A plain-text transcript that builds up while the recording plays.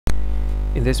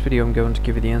In this video, I'm going to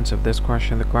give you the answer of this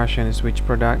question. The question is, which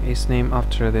product is named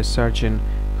after the surgeon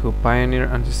who pioneered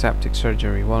antiseptic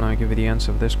surgery? Well, now I give you the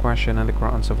answer of this question, and the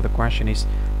correct answer of the question is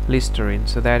Listerine.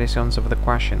 So that is the answer of the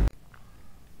question.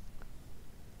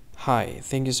 Hi,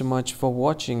 thank you so much for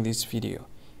watching this video.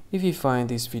 If you find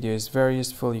this video is very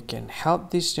useful, you can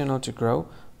help this channel to grow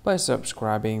by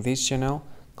subscribing this channel.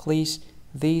 Please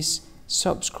this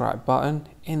subscribe button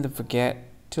and don't forget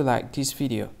to like this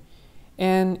video.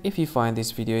 And if you find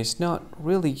this video is not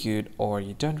really good, or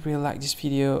you don't really like this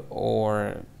video,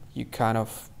 or you kind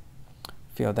of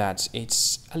feel that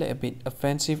it's a little bit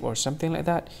offensive or something like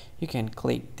that, you can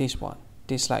click this one,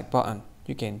 dislike button.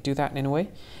 You can do that anyway.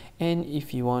 And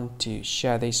if you want to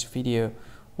share this video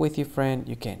with your friend,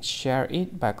 you can share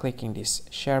it by clicking this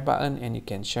share button, and you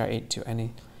can share it to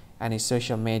any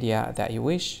social media that you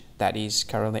wish that is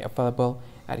currently available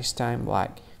at this time,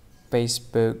 like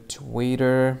Facebook,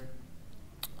 Twitter,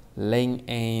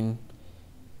 LinkedIn,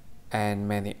 and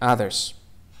many others.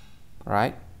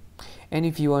 Right? And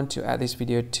if you want to add this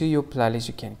video to your playlist,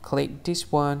 you can click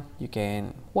this one. You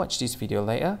can watch this video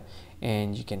later,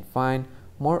 and you can find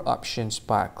more options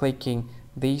by clicking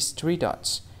these three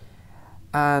dots.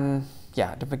 And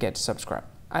yeah, don't forget to subscribe.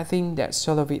 I think that's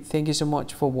all of it. Thank you so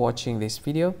much for watching this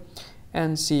video,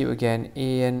 and see you again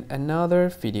in another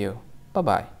video. Bye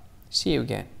bye. See you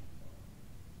again.